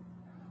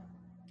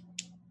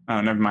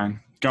 Oh, never mind.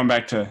 Going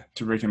back to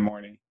Rick and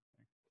Morty.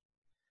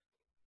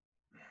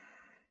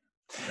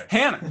 Okay.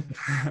 Hannah,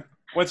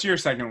 what's your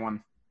second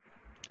one?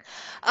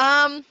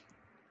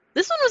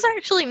 This one was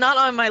actually not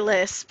on my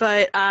list,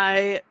 but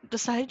I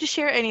decided to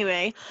share it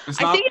anyway.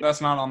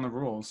 That's not on the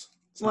rules.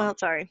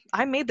 Sorry.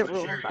 I made the But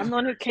rules. share I'm the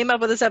one who yours. came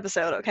up with this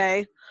episode,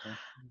 okay?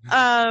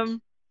 Okay.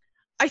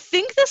 I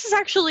think this is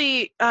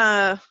actually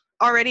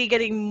already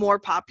getting more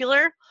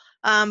popular,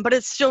 but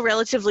it's still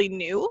relatively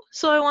new,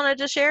 so I wanted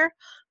to share.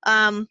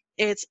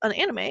 It's an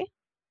anime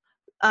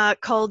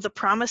called The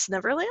Promised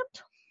Neverland.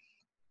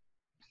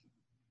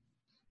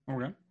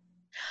 Okay.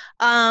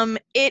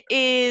 It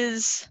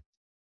is.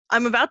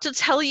 I'm about to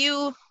tell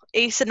you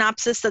a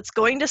synopsis that's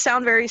going to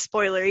sound very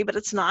spoilery, but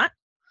it's not.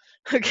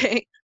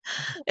 Okay.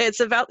 It's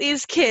about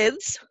these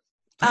kids.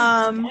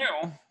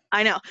 Spoil.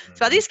 I know. It's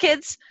about these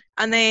kids,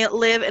 and they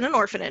live in an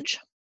orphanage.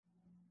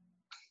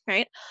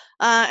 Right?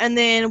 And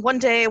then one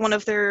day, one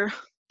of their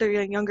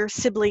younger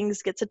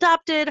siblings gets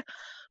adopted,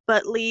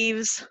 but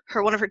leaves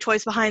one of her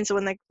toys behind. So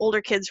when the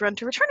older kids run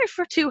to return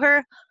it to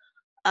her,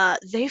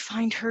 they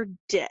find her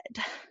dead.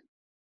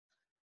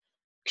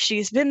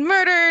 She's been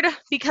murdered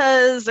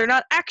because they're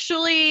not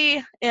actually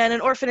in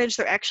an orphanage,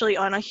 they're actually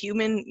on a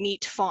human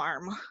meat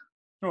farm.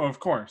 Oh, of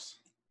course.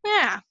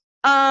 Yeah.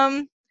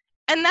 And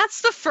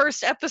that's the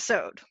first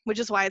episode, which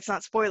is why it's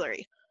not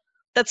spoilery.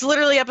 That's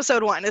literally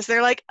episode 1, is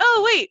they're like,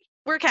 oh wait,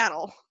 we're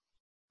cattle.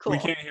 Cool. We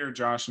can't hear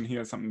Josh, and he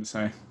has something to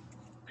say.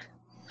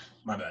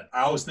 My bad.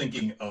 I was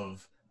thinking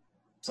of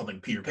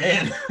something Peter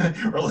Pan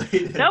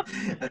related. Nope.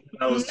 And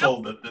I was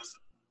told that this.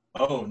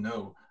 Oh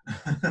no.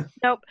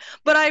 Nope.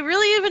 But I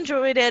really have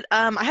enjoyed it.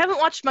 I haven't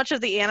watched much of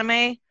the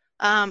anime,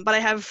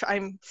 but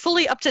I'm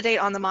fully up to date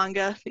on the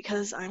manga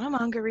because I'm a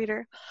manga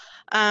reader.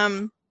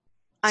 I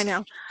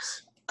know.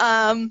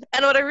 And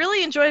what I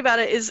really enjoy about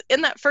it is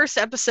in that first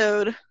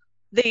episode,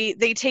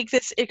 they take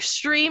this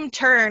extreme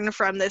turn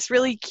from this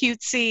really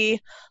cutesy,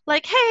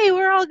 like, hey,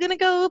 we're all gonna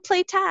go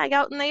play tag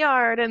out in the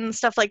yard and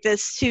stuff like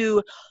this,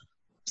 to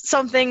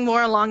something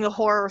more along the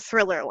horror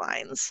thriller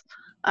lines.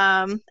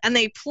 And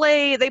they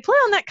play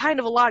on that kind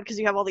of a lot because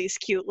you have all these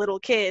cute little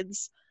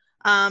kids.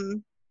 But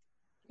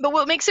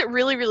what makes it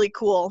really, really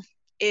cool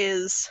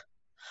is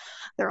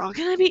they're all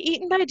going to be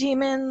eaten by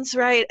demons,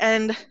 right?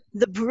 And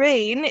the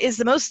brain is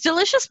the most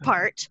delicious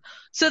part.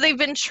 So they've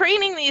been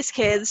training these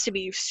kids to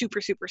be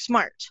super, super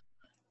smart,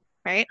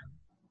 right?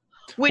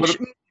 Which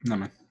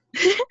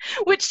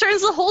which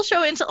turns the whole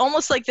show into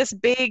almost like this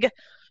big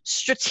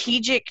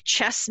strategic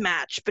chess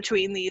match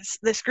between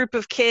this group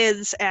of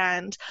kids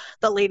and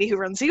the lady who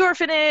runs the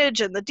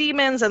orphanage and the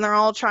demons, and they're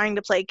all trying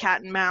to play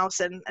cat and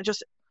mouse and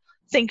just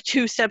think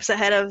 2 steps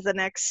ahead of the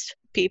next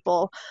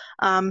people.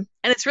 And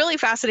it's really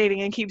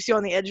fascinating and keeps you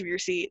on the edge of your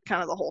seat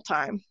kind of the whole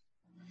time.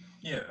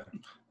 Yeah.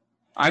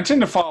 I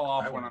tend to fall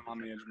off when I'm on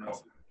the edge of my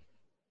seat.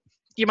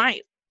 You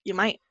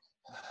might.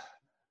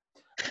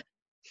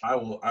 I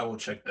will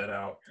check that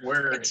out.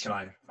 Where can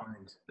I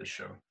find this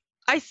show?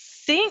 I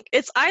think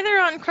it's either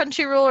on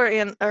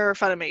Crunchyroll or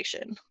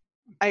Funimation.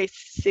 I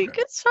think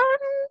it's on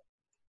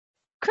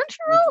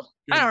Crunchyroll?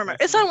 I don't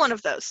remember. It's on one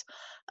of those.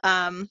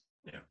 And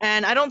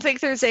I don't think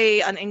there's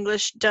an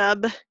English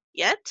dub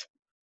yet.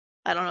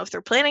 I don't know if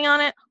they're planning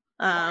on it.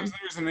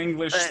 There's an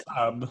English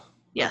sub.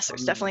 Yes,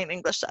 there's definitely an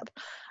English sub.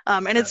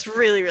 And it's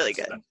really, really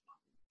good.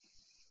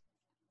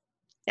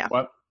 Yeah.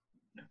 What?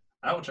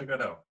 I will check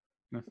that out.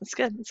 It's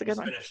good. It's a good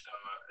one. Finished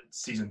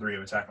season 3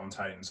 of Attack on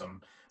Titan, so I'm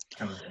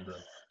kind of in the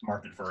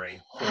market for a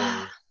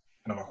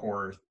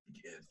horror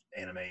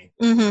anime.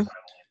 Mm-hmm.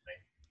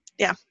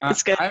 Yeah,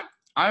 it's good.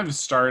 I've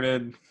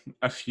started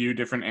a few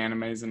different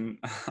animes, and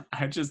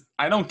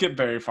I don't get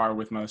very far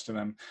with most of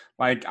them.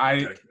 Like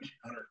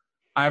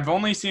I've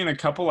only seen a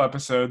couple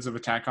episodes of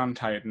Attack on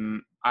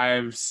Titan.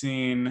 I've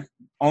seen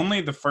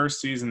only the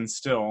first season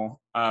still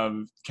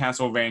of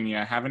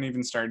Castlevania. Haven't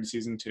even started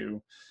season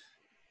 2.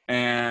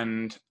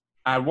 And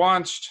I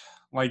watched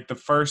like the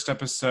first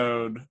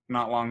episode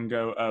not long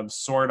ago of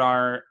Sword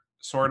Art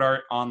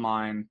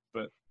Online,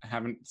 but I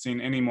haven't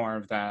seen any more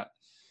of that.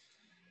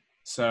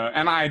 So,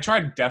 and I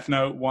tried Death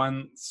Note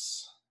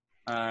once.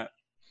 There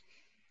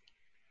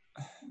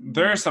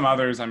are some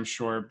others, I'm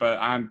sure, but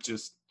I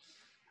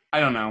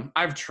don't know.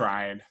 I've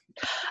tried.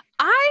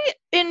 I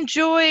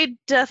enjoyed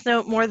Death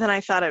Note more than I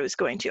thought I was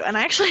going to, and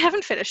I actually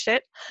haven't finished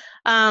it.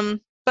 But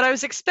I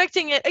was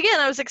expecting it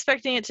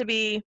to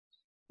be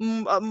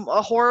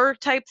a horror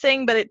type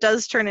thing, but it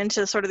does turn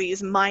into sort of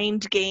these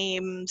mind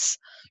games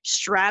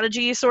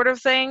strategy sort of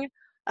thing.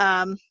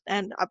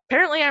 And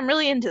apparently I'm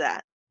really into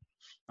that.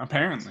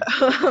 Apparently.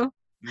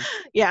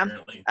 Yeah.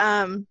 Apparently.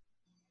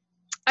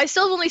 I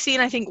still have only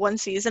seen, I think, 1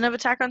 season of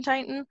Attack on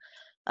Titan,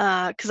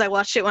 because I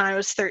watched it when I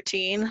was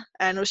 13,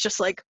 and it was just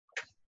like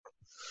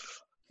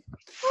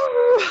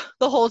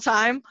the whole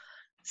time.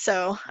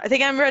 So I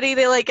think I'm ready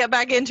to like get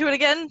back into it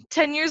again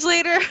 10 years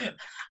later.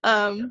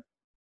 Yeah.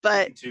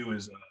 But Season 2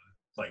 is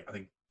like I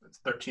think it's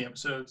 13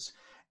 episodes,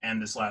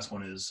 and this last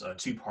one is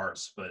 2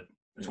 parts, but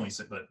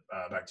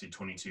back to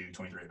 22,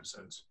 23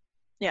 episodes.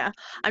 yeah,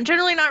 I'm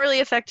generally not really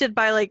affected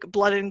by like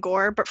blood and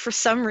gore, but for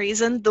some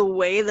reason the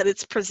way that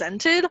it's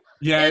presented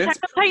Yeah, in Attack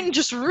on Titan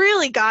just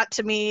really got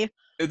to me.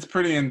 it's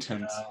pretty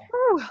intense.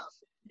 Whew.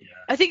 Yeah.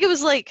 I think it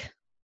was like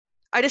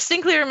I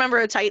distinctly remember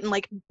a Titan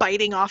like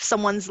biting off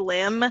someone's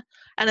limb,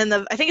 and in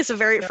I think it's the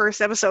very first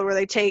episode where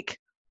they take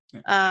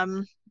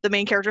the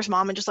main character's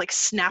mom and just like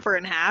snap her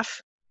in half.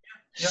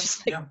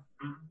 Yeah.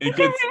 It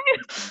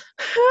gets.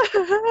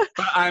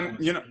 But I'm,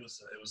 you know, it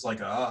was like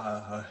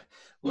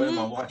what am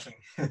I watching?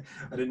 I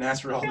didn't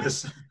ask for all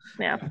this.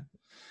 Yeah.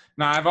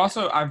 Now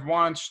I've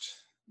watched.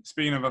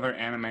 Speaking of other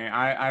anime,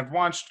 I've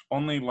watched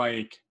only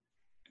like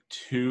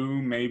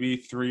 2, maybe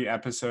 3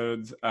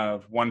 episodes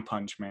of One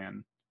Punch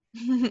Man,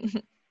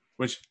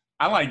 which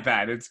I like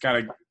that. It's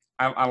got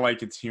I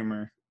like its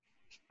humor.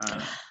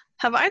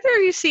 Have either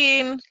of you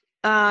seen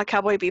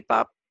Cowboy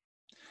Bebop?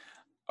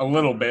 A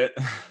little bit.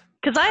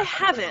 Because I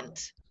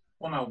haven't.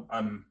 Well, no,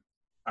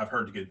 I've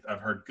heard good.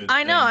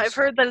 I know. things. I've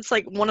heard that it's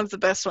like one of the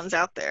best ones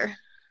out there.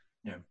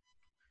 Yeah.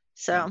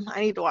 So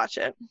I need to watch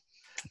it.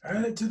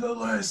 Add it to the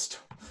list.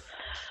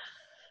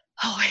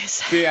 Always.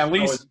 See, at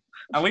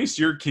least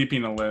you're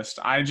keeping a list.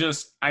 I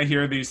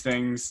hear these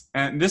things,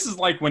 and this is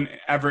like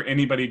whenever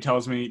anybody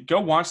tells me,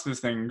 go watch this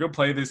thing, go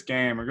play this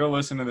game, or go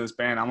listen to this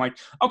band, I'm like,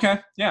 okay,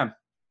 yeah.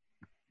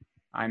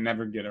 I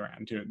never get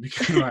around to it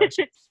because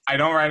I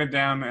don't write it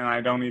down, and I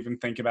don't even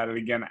think about it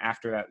again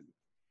after that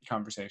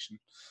conversation.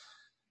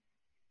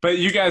 But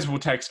you guys will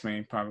text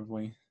me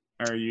probably,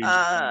 or you.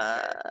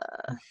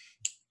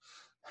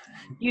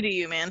 You do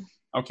you, man.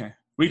 Okay,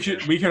 we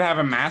could have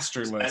a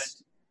master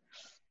list.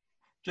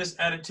 Just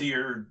add it to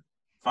your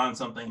find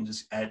something.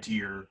 Just add it to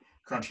your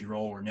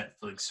Crunchyroll or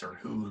Netflix or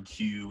Hulu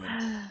Q,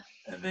 and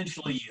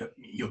eventually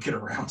you'll get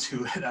around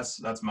to it.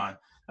 That's my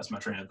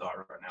train of thought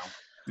right now.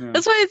 Yeah.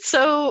 That's why it's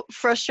so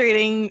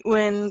frustrating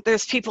when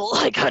there's people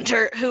like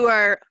Hunter who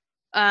are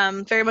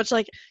very much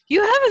like,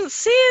 you haven't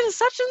seen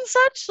such and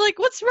such, like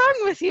what's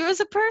wrong with you as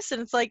a person?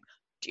 It's like,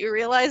 do you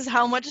realize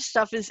how much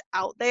stuff is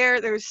out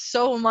there? There's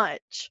so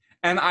much.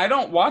 And I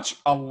don't watch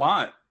a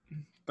lot.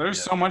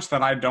 There's so much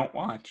that I don't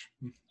watch.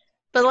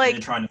 But like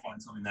trying to find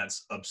something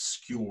that's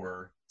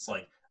obscure, it's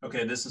like,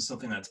 okay, this is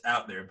something that's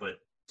out there, but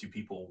do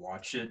people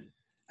watch it?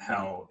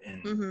 How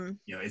and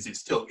is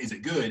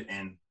it good?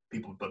 And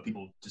people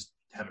just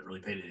haven't really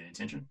paid any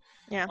attention.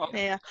 Yeah.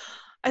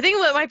 I think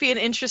what might be an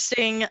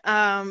interesting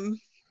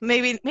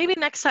maybe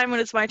next time when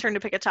it's my turn to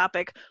pick a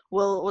topic,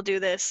 we'll do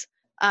this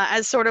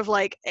as sort of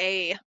like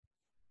the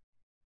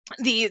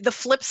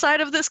flip side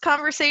of this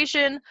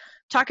conversation.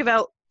 Talk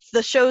about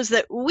the shows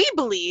that we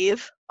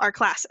believe are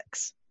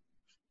classics,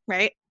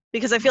 right?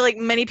 Because I feel like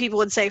many people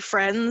would say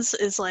Friends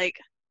is like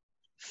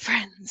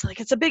Friends, like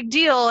it's a big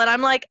deal, and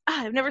I'm like,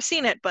 I've never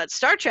seen it, but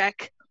Star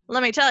Trek,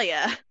 let me tell you,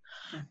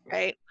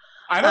 right?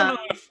 I don't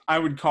know if I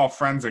would call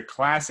Friends a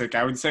classic.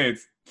 I would say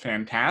it's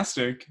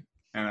fantastic.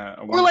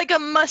 Or like a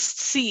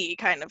must-see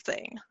kind of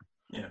thing.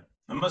 Yeah,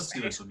 a must-see.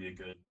 This would be a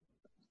good.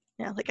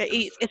 Yeah, like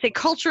it's a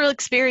cultural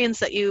experience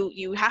that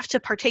you have to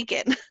partake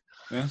in.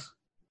 Yeah.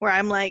 Where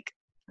I'm like,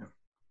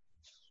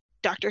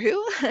 Doctor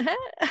Who?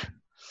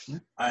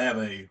 I have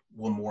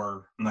one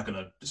more. I'm not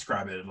going to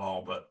describe it at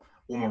all, but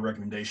one more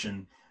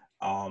recommendation.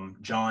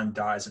 John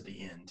Dies at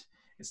the End.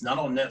 It's not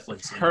on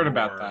Netflix anymore. Heard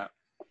about that.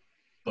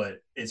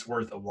 But it's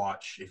worth a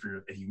watch if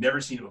you've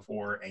never seen it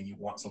before and you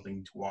want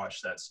something to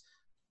watch that's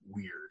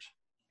weird.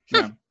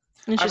 Yeah.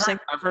 Interesting.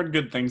 I've heard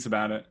good things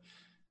about it.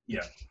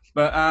 Yeah.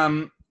 But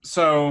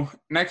so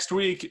next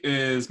week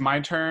is my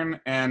turn,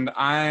 and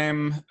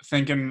I'm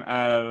thinking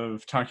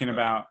of talking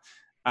about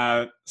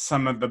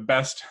some of the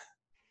best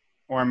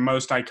or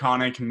most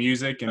iconic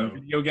music in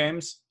video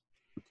games,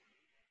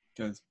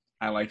 because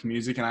I like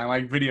music and I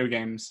like video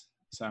games.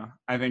 So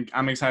I think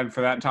I'm excited for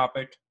that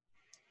topic.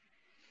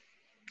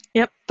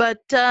 Yep, but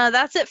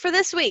that's it for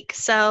this week.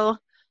 So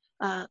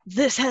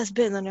this has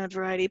been the Nerd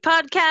Variety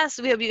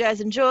Podcast. We hope you guys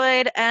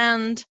enjoyed,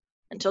 and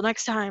until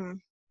next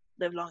time,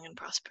 live long and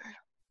prosper.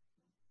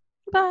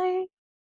 Bye.